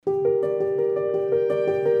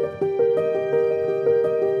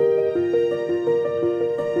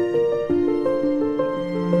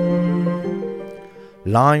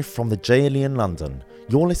Live from the JLE in London,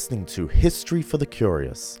 you're listening to History for the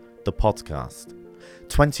Curious, the podcast.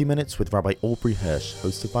 20 minutes with Rabbi Aubrey Hirsch,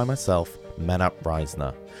 hosted by myself, Menat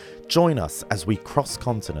Reisner. Join us as we cross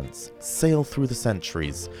continents, sail through the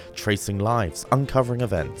centuries, tracing lives, uncovering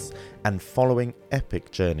events, and following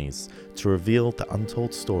epic journeys to reveal the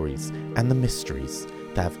untold stories and the mysteries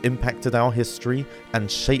that have impacted our history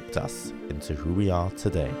and shaped us into who we are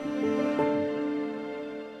today.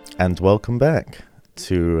 And welcome back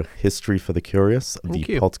to History for the Curious, the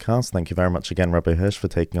podcast. Thank you very much again, Rabbi Hirsch, for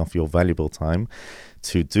taking off your valuable time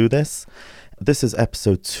to do this. This is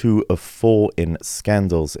episode 2 of 4 in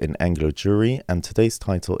Scandals in Anglo Jewry, and today's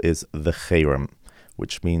title is The Cherem,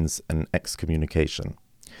 which means an excommunication.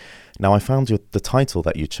 Now, I found the title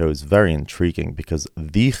that you chose very intriguing because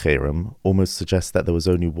the Cherem almost suggests that there was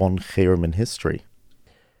only one Cherem in history.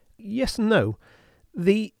 Yes and no.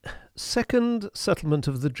 The second settlement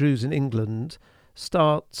of the Jews in England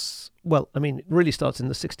it really starts in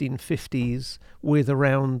the 1650s with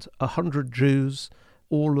around 100 Jews,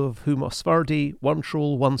 all of whom are Sephardi, one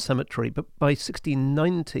shul, one cemetery. But by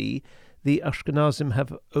 1690, the Ashkenazim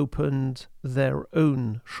have opened their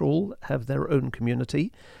own shul, have their own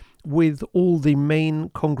community, with all the main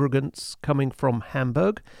congregants coming from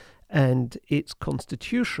Hamburg, and its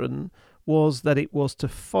constitution was that it was to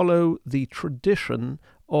follow the tradition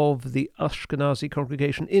of the Ashkenazi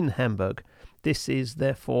congregation in Hamburg. This is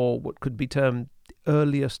therefore what could be termed the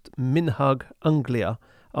earliest Minhag Anglia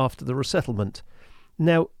after the resettlement.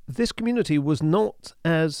 Now, this community was not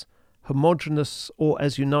as homogeneous or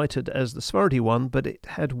as united as the Sephardi one, but it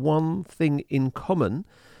had one thing in common,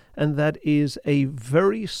 and that is a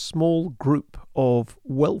very small group of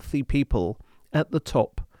wealthy people at the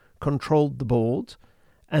top controlled the board,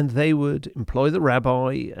 and they would employ the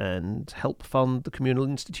rabbi and help fund the communal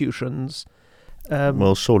institutions.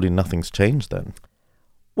 Well, surely nothing's changed then.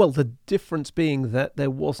 Well, the difference being that there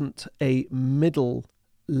wasn't a middle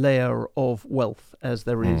layer of wealth as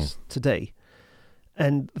there is today.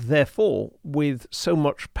 And therefore, with so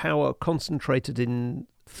much power concentrated in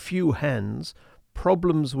few hands,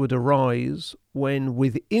 problems would arise when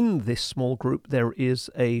within this small group there is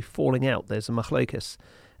a falling out, there's a machlekes.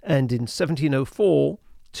 And in 1704,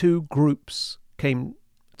 two groups came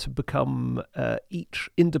to become each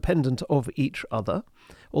independent of each other,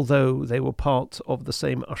 although they were part of the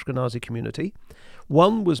same Ashkenazi community.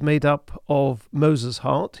 One was made up of Moses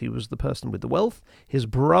Hart, he was the person with the wealth. His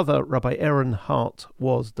brother, Rabbi Aaron Hart,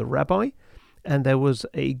 was the rabbi. And there was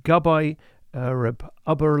a Gabbai, Reb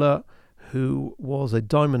Aberle, who was a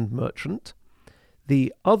diamond merchant.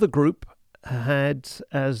 The other group had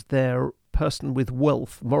as their person with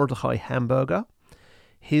wealth Mordechai Hamburger.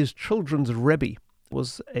 His children's Rebbe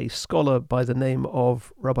was a scholar by the name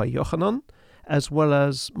of Rabbi Yochanan, as well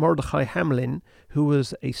as Mordechai Hamlin, who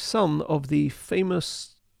was a son of the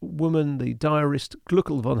famous woman, the diarist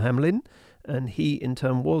Gluckel von Hamlin, and he in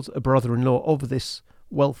turn was a brother-in-law of this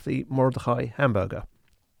wealthy Mordechai Hamburger.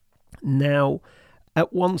 Now,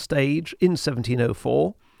 at one stage in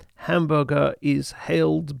 1704, Hamburger is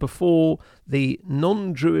hailed before the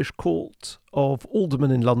non-Jewish court of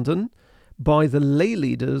aldermen in London by the lay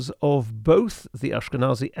leaders of both the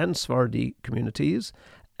Ashkenazi and Sephardi communities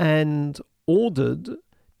and ordered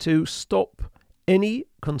to stop any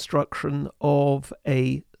construction of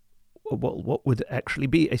what would actually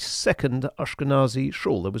be a second Ashkenazi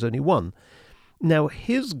shul. There was only one. Now,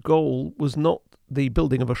 his goal was not the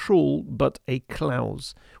building of a shul, but a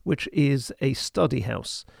klaus, which is a study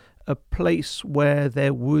house, a place where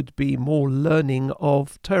there would be more learning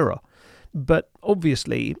of Torah. But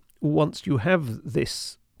obviously, once you have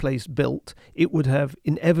this place built, it would have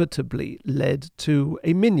inevitably led to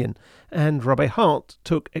a minyan, and Rabbi Hart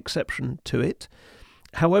took exception to it.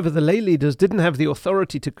 However, the lay leaders didn't have the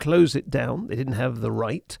authority to close it down. They didn't have the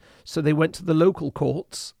right, so they went to the local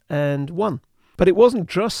courts and won. But it wasn't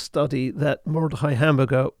just study that Mordechai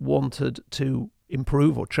Hamburger wanted to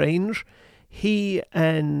improve or change. He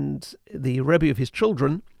and the Rebbe of his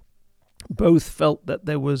children both felt that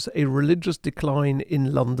there was a religious decline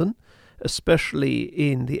in London, especially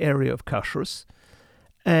in the area of Kashrus.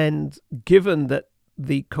 And given that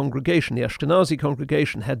the congregation, the Ashkenazi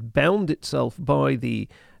congregation, had bound itself by the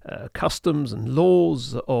customs and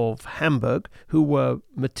laws of Hamburg, who were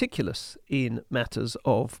meticulous in matters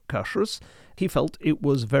of Kashrus, he felt it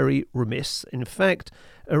was very remiss. In fact,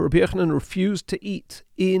 Rabbi Yochanan refused to eat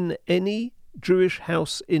in any Jewish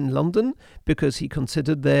house in London because he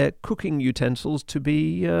considered their cooking utensils to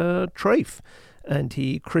be treif, and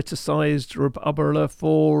he criticized Reb Aberle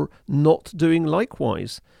for not doing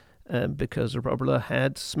likewise because Reb Aberle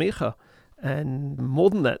had smicha, and more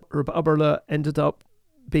than that, Reb Aberle ended up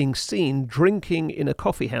being seen drinking in a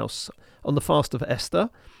coffee house on the fast of Esther,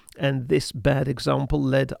 and this bad example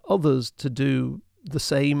led others to do the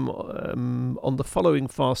same on the following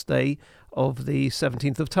fast day of the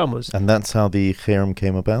 17th of Tammuz. And that's how the Cherem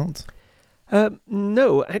came about?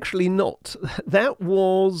 No, actually not. That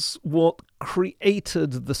was what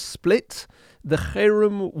created the split. The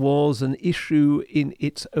Cherem was an issue in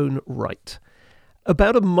its own right.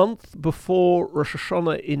 About a month before Rosh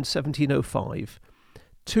Hashanah in 1705,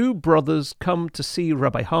 two brothers come to see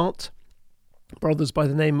Rabbi Hart, brothers by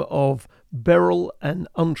the name of Beryl and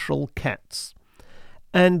Unshel Katz.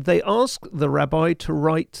 And they ask the rabbi to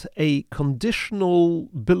write a conditional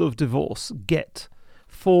bill of divorce, get,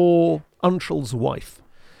 for Unshel's wife.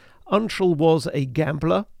 Unshel was a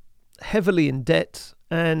gambler, heavily in debt,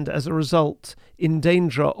 and as a result in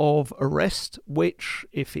danger of arrest, which,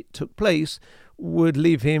 if it took place, would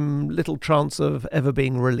leave him little chance of ever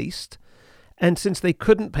being released. And since they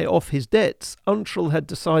couldn't pay off his debts, Unshel had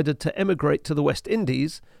decided to emigrate to the West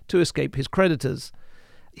Indies to escape his creditors.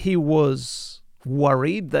 He was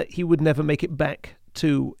worried that he would never make it back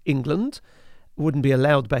to England, wouldn't be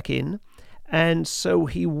allowed back in, and so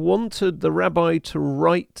he wanted the rabbi to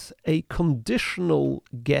write a conditional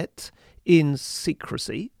get in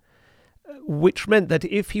secrecy, which meant that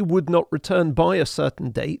if he would not return by a certain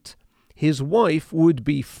date, his wife would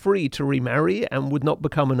be free to remarry and would not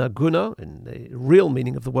become an aguna, in the real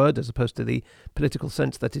meaning of the word, as opposed to the political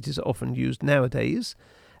sense that it is often used nowadays.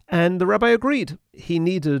 And the rabbi agreed. He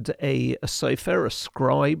needed a sefer, a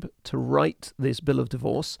scribe, to write this bill of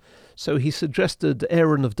divorce. So he suggested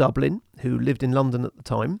Aaron of Dublin, who lived in London at the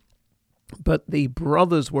time. But the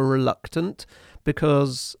brothers were reluctant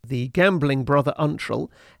because the gambling brother Unshel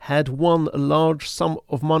had won a large sum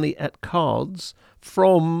of money at cards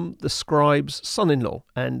from the scribe's son-in-law,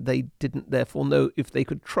 and they didn't therefore know if they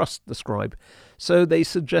could trust the scribe. So they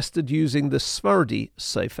suggested using the Sephardi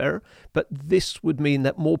Sefer, but this would mean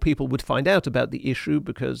that more people would find out about the issue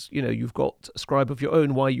because, you've got a scribe of your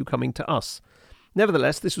own, why are you coming to us?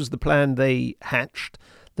 Nevertheless, this was the plan they hatched.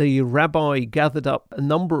 The rabbi gathered up a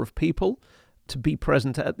number of people to be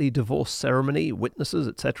present at the divorce ceremony, witnesses,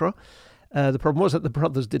 etc. The problem was that the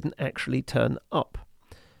brothers didn't actually turn up.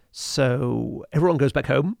 So everyone goes back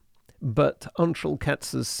home, but Unshel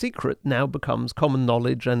Katz's secret now becomes common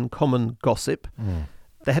knowledge and common gossip.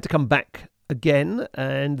 They had to come back again,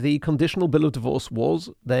 and the conditional bill of divorce was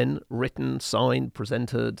then written, signed,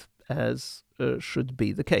 presented, as should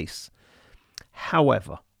be the case.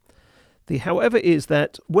 However, the however is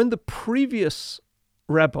that when the previous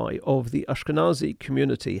rabbi of the Ashkenazi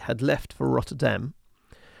community had left for Rotterdam,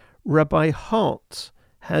 Rabbi Hart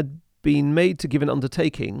had been made to give an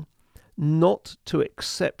undertaking not to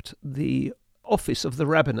accept the office of the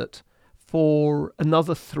rabbinate for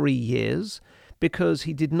another 3 years because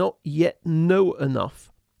he did not yet know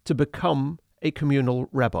enough to become a communal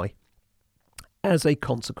rabbi. As a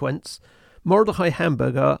consequence, Mordechai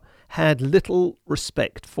Hamburger had little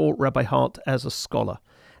respect for Rabbi Hart as a scholar.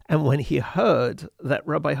 And when he heard that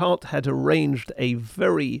Rabbi Hart had arranged a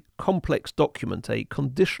very complex document, a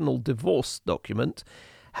conditional divorce document,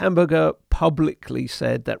 Hamburger publicly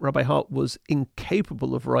said that Rabbi Hart was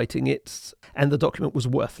incapable of writing it and the document was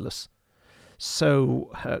worthless.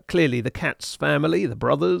 So clearly the Katz family, the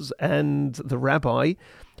brothers and the rabbi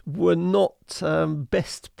were not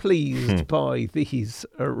best pleased by these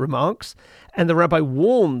remarks. And the rabbi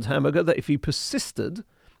warned Hamburger that if he persisted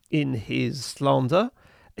in his slander,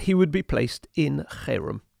 he would be placed in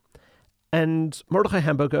Cherem. And Mordechai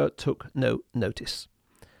Hamburger took no notice.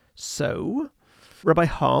 So Rabbi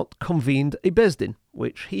Hart convened a Bezdin,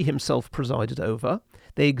 which he himself presided over.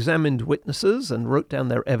 They examined witnesses and wrote down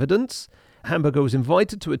their evidence. Hamburger was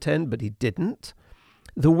invited to attend, but he didn't.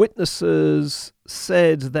 The witnesses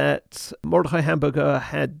said that Mordechai Hamburger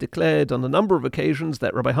had declared on a number of occasions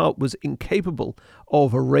that Rabbi Hart was incapable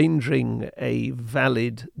of arranging a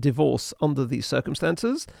valid divorce under these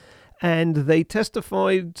circumstances, and they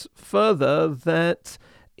testified further that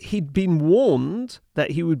he'd been warned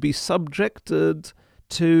that he would be subjected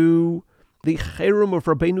to the Cherem of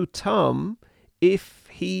Rabbeinu Tam if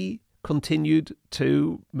he continued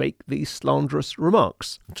to make these slanderous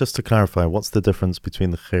remarks. Just to clarify, what's the difference between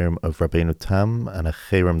the Cherem of Rabbeinu Tam and a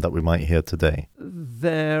Cherem that we might hear today?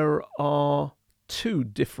 There are two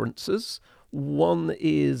differences. One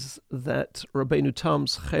is that Rabbeinu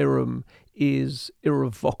Tam's Cherem is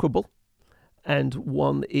irrevocable, and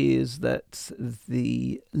one is that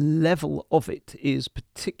the level of it is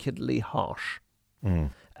particularly harsh.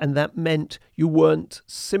 And that meant you weren't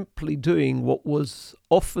simply doing what was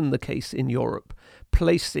often the case in Europe,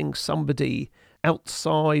 placing somebody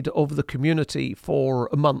outside of the community for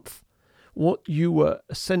a month, what you were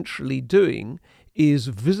essentially doing is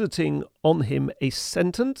visiting on him a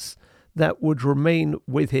sentence that would remain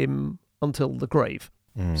with him until the grave.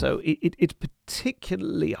 So it's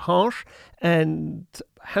particularly harsh and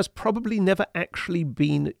has probably never actually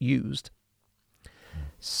been used.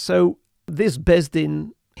 So this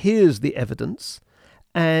Bezdin hears the evidence,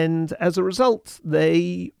 and as a result,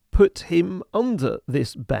 they put him under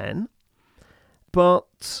this ban.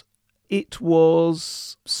 But it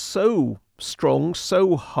was so strong,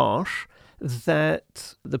 so harsh,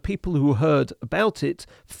 that the people who heard about it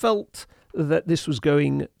felt that this was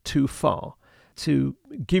going too far. To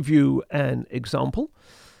give you an example,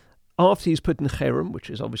 after he's put in Cherem, which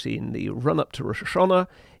is obviously in the run-up to Rosh Hashanah,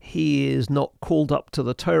 he is not called up to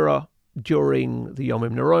the Torah during the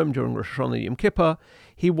Yomim Noraim, during Rosh Hashanah and Yom Kippur.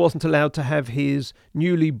 He wasn't allowed to have his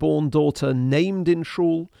newly born daughter named in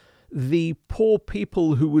shul. The poor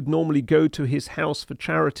people who would normally go to his house for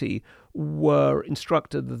charity were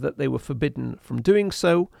instructed that they were forbidden from doing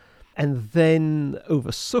so. And then over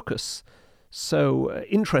Sukkot, so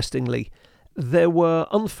interestingly, there were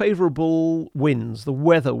unfavorable winds. The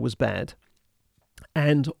weather was bad.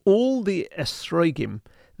 And all the esrogim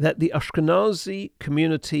that the Ashkenazi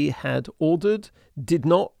community had ordered did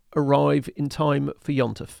not arrive in time for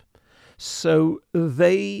Yontef. So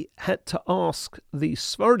they had to ask the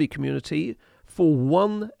Sephardi community for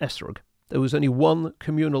one esrog. There was only one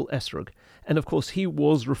communal esrog. And of course, he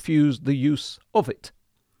was refused the use of it.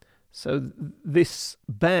 So this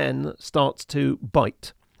ban starts to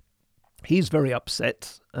bite. He's very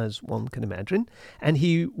upset, as one can imagine, and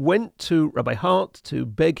he went to Rabbi Hart to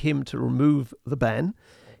beg him to remove the ban.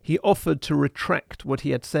 He offered to retract what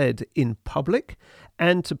he had said in public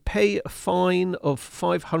and to pay a fine of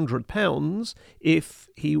 £500 if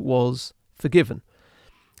he was forgiven.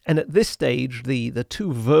 And at this stage, the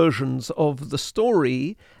two versions of the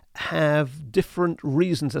story have different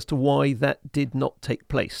reasons as to why that did not take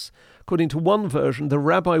place. According to one version, the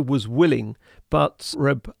rabbi was willing, but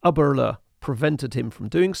Reb Aberle prevented him from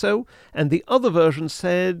doing so. And the other version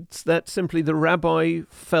said that simply the rabbi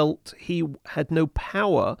felt he had no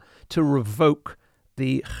power to revoke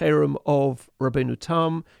the Cherem of Rabbeinu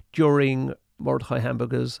Tam during Mordechai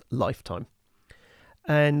Hamburger's lifetime.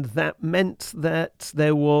 And that meant that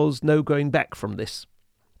there was no going back from this.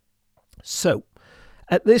 So,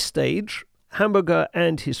 at this stage, Hamburger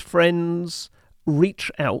and his friends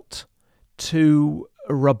reach out to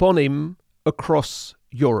Rabbonim across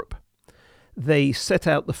Europe. They set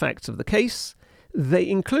out the facts of the case. They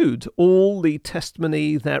include all the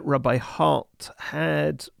testimony that Rabbi Hart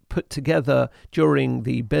had put together during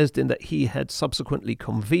the Bezdin that he had subsequently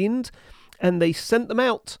convened, and they sent them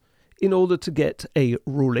out in order to get a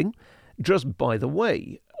ruling. Just by the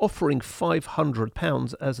way, offering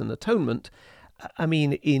 £500 as an atonement, I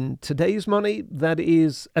mean, in today's money, that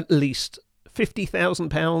is at least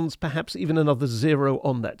 £50,000, perhaps even another zero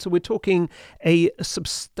on that. So we're talking a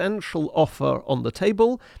substantial offer on the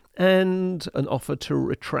table and an offer to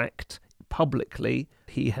retract publicly,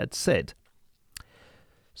 he had said.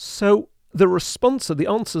 So the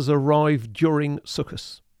answers arrived during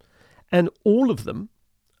Sukkot, and all of them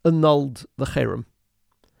annulled the Cherem.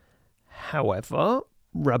 However,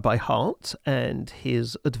 Rabbi Hart and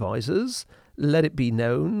his advisors let it be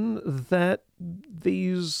known that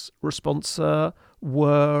these responsa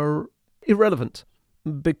were irrelevant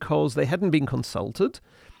because they hadn't been consulted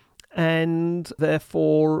and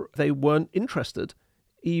therefore they weren't interested,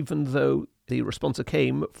 even though the responsa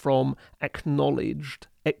came from acknowledged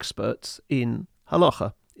experts in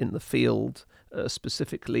halacha, in the field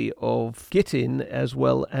specifically of Gittin as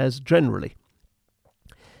well as generally.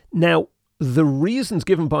 Now, the reasons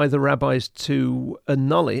given by the rabbis to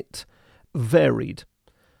annul it varied.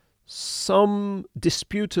 Some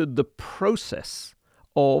disputed the process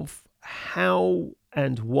of how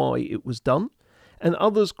and why it was done, and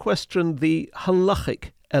others questioned the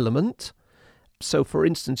halachic element. So, for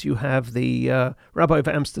instance, you have the Rabbi of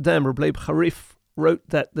Amsterdam, Reb Leib Harif, wrote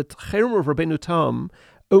that the Cherem of Rabbeinu Tam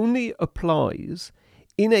only applies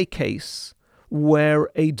in a case where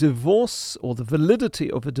a divorce or the validity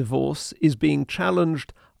of a divorce is being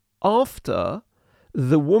challenged after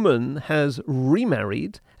the woman has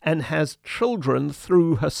remarried and has children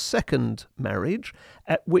through her second marriage,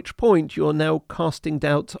 at which point you're now casting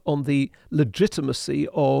doubt on the legitimacy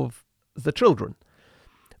of the children,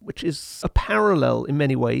 which is a parallel in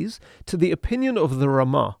many ways to the opinion of the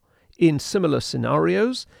Ramah in similar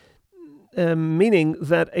scenarios, meaning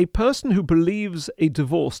that a person who believes a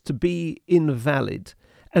divorce to be invalid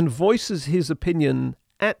and voices his opinion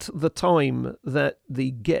at the time that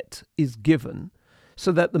the get is given,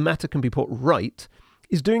 so that the matter can be put right,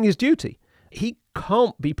 is doing his duty. He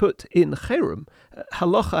can't be put in cherem.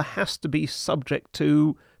 Halacha has to be subject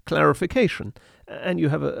to clarification. And you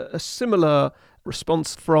have a similar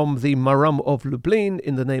response from the Maram of Lublin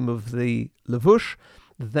in the name of the Levush,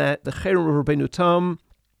 that the cherem of Rabbeinu Tam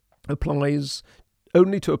applies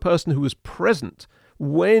only to a person who was present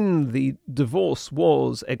when the divorce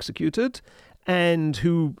was executed and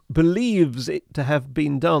who believes it to have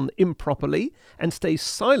been done improperly and stays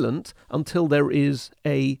silent until there is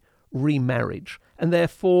a remarriage. And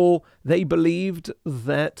therefore, they believed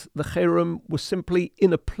that the cherem was simply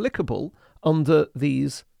inapplicable under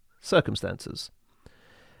these circumstances.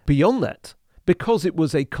 Beyond that, because it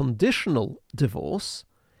was a conditional divorce,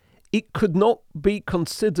 it could not be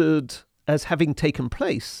considered as having taken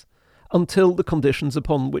place until the conditions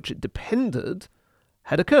upon which it depended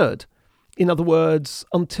had occurred. In other words,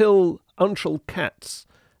 until Anshel Katz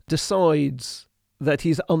decides that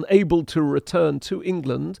he's unable to return to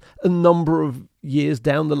England a number of years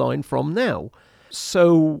down the line from now.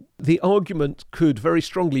 So the argument could very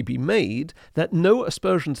strongly be made that no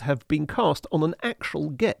aspersions have been cast on an actual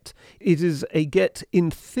get. It is a get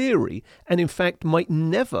in theory, and in fact might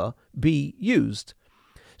never be used.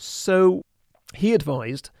 So he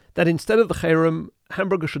advised that instead of the cherem,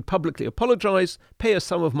 Hamburger should publicly apologize, pay a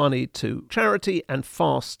sum of money to charity, and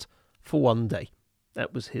fast for 1 day.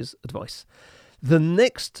 That was his advice. The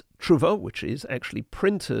next tshuva, which is actually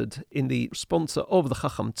printed in the sponsor of the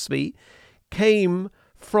Chacham Tzvi, came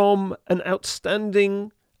from an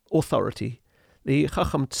outstanding authority. The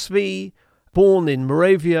Chacham Tzvi, born in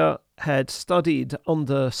Moravia, had studied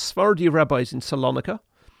under Sephardi rabbis in Salonika,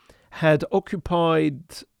 had occupied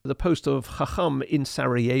the post of Chacham in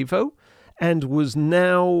Sarajevo, and was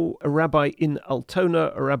now a rabbi in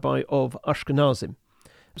Altona, a rabbi of Ashkenazim.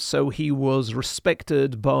 So he was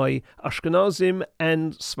respected by Ashkenazim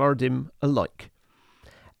and Sephardim alike.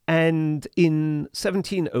 And in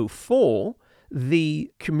 1704,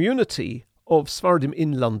 the community of Sephardim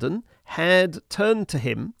in London had turned to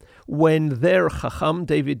him when their Chacham,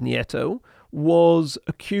 David Nieto, was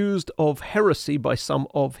accused of heresy by some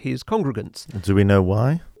of his congregants. Do we know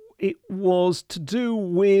why? It was to do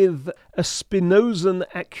with a Spinozan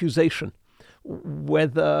accusation,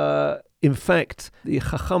 whether, in fact, the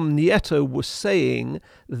Chacham Nieto was saying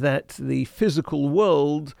that the physical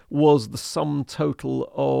world was the sum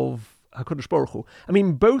total of HaKadosh Baruch Hu. I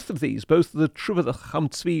mean, both of these, both the Tshuva that Chacham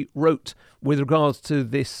Tzvi wrote with regards to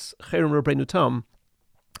this Cherem Rabbeinu Tam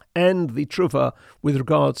and the Tshuva with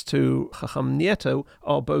regards to Chacham Nieto,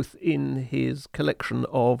 are both in his collection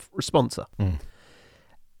of Responsa.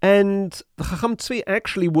 And the Chacham Tzvi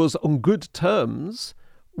actually was on good terms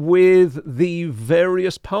with the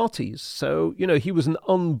various parties. So, he was an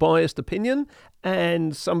unbiased opinion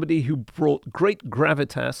and somebody who brought great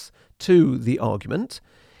gravitas to the argument.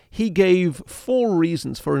 He gave 4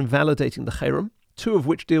 reasons for invalidating the cherem, 2 of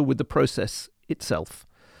which deal with the process itself.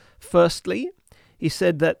 Firstly, he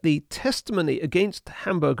said that the testimony against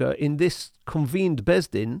Hamburger in this convened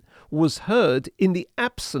Bezdin was heard in the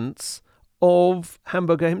absence of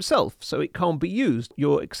Hamburger himself, so it can't be used.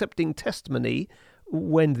 You're accepting testimony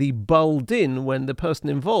when the Baldin, when the person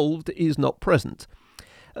involved, is not present.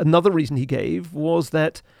 Another reason he gave was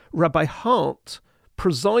that Rabbi Hart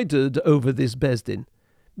presided over this Bezdin,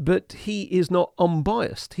 but he is not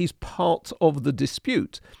unbiased. He's part of the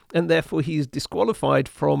dispute, and therefore he's disqualified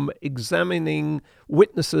from examining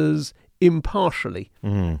witnesses impartially,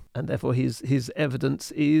 and therefore his evidence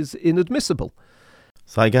is inadmissible.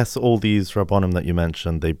 So I guess all these Rabbonim that you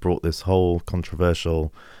mentioned, they brought this whole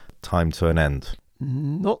controversial time to an end.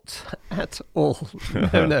 Not at all.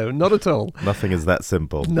 No, not at all. Nothing is that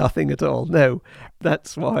simple. Nothing at all, no.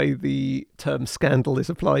 That's why the term scandal is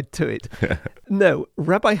applied to it. No,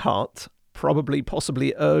 Rabbi Hart,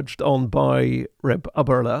 possibly urged on by Reb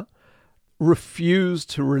Aberla, refused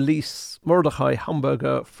to release Mordechai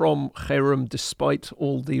Hamburger from cherem despite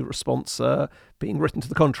all the response being written to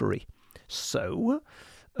the contrary. So,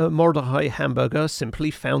 Mordechai Hamburger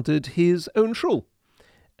simply founded his own shul.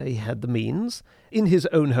 He had the means. In his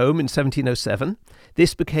own home in 1707,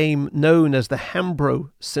 this became known as the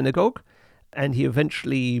Hambro Synagogue, and he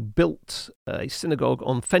eventually built a synagogue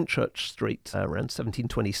on Fenchurch Street around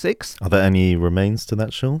 1726. Are there any remains to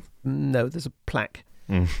that shul? No, there's a plaque.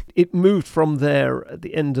 It moved from there at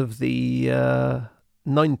the end of the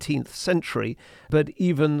 19th century, but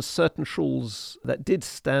even certain shuls that did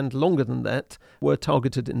stand longer than that were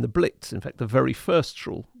targeted in the Blitz. In fact, the very first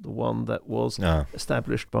shul, the one that was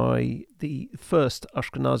established by the first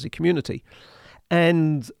Ashkenazi community.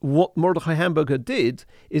 And what Mordechai Hamburger did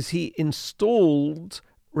is he installed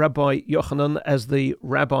Rabbi Yochanan as the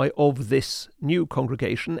rabbi of this new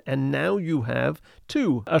congregation, and now you have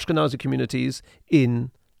 2 Ashkenazi communities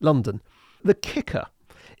in London. The kicker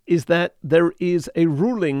is that there is a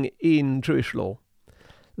ruling in Jewish law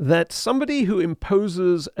that somebody who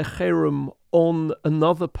imposes a cherem on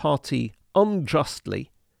another party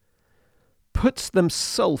unjustly puts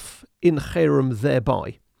themselves in cherem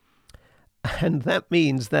thereby. And that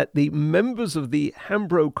means that the members of the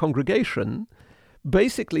Hambro congregation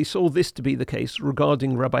basically saw this to be the case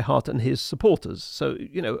regarding Rabbi Hart and his supporters. So,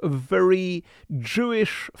 a very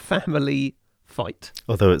Jewish family fight.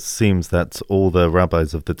 Although it seems that all the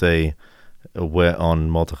rabbis of the day were on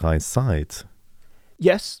Mordechai's side.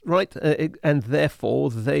 Yes, right. And therefore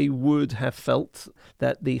they would have felt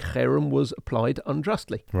that the cherem was applied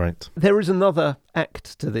unjustly. Right. There is another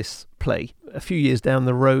act to this play. A few years down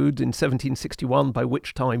the road in 1761, by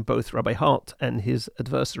which time both Rabbi Hart and his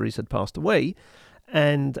adversaries had passed away,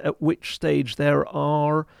 and at which stage there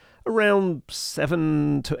are around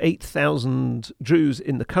 7,000 to 8,000 Jews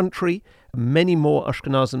in the country, many more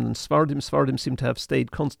Ashkenazim than Sephardim. Sephardim seem to have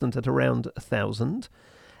stayed constant at around 1,000.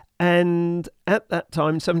 And at that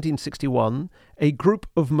time, 1761, a group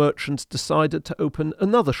of merchants decided to open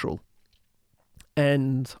another shul.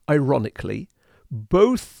 And ironically,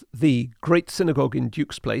 both the Great Synagogue in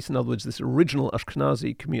Duke's Place, in other words, this original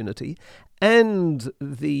Ashkenazi community, and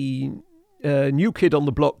the new kid on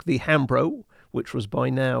the block, the Hambro, which was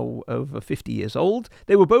by now over 50 years old,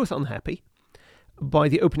 they were both unhappy by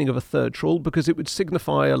the opening of a third shul because it would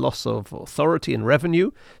signify a loss of authority and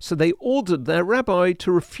revenue. So they ordered their rabbi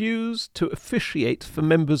to refuse to officiate for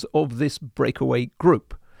members of this breakaway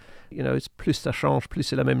group. It's plus ça change, plus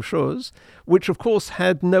c'est la même chose, which of course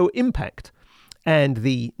had no impact. And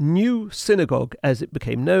the new synagogue, as it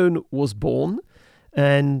became known, was born.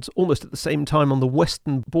 And almost at the same time, on the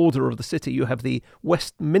western border of the city, you have the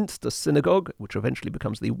Westminster Synagogue, which eventually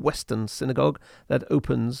becomes the Western Synagogue, that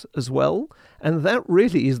opens as well. And that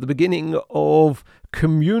really is the beginning of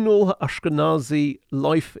communal Ashkenazi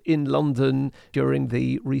life in London during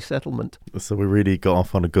the resettlement. So we really got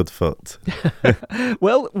off on a good foot.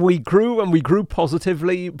 Well, we grew, and we grew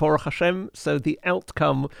positively, Baruch Hashem, so the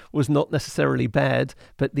outcome was not necessarily bad,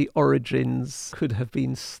 but the origins could have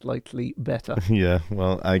been slightly better. Yeah,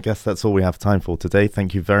 well, I guess that's all we have time for today.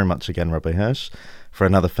 Thank you very much again, Rabbi Hirsch, for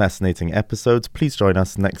another fascinating episode. Please join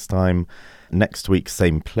us next time, next week,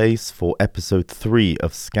 same place, for episode 3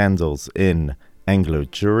 of Scandals in Anglo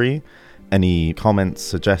Jewry. Any comments,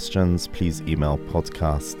 suggestions, please email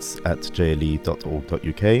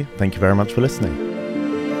podcasts@jle.org.uk. Thank you very much for listening.